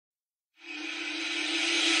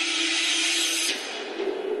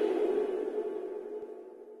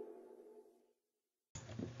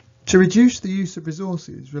To reduce the use of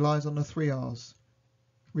resources relies on the 3 R's: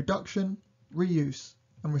 reduction, reuse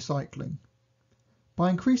and recycling. By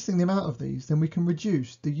increasing the amount of these, then we can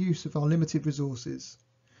reduce the use of our limited resources,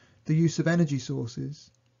 the use of energy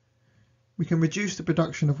sources, we can reduce the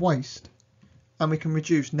production of waste, and we can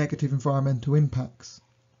reduce negative environmental impacts.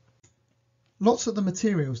 Lots of the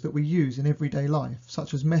materials that we use in everyday life,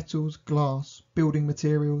 such as metals, glass, building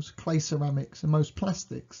materials, clay ceramics and most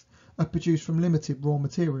plastics, are produced from limited raw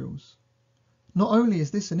materials. Not only is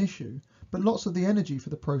this an issue, but lots of the energy for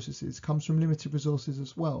the processes comes from limited resources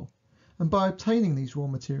as well. And by obtaining these raw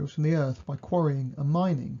materials from the earth by quarrying and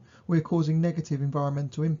mining, we are causing negative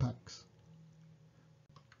environmental impacts.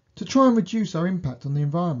 To try and reduce our impact on the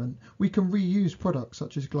environment, we can reuse products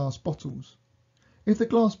such as glass bottles. If the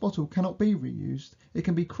glass bottle cannot be reused, it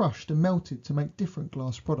can be crushed and melted to make different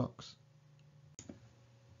glass products.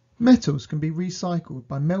 Metals can be recycled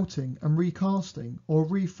by melting and recasting or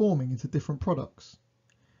reforming into different products.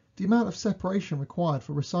 The amount of separation required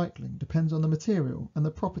for recycling depends on the material and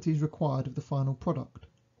the properties required of the final product.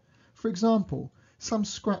 For example, some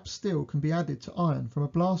scrap steel can be added to iron from a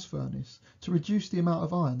blast furnace to reduce the amount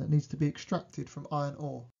of iron that needs to be extracted from iron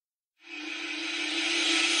ore.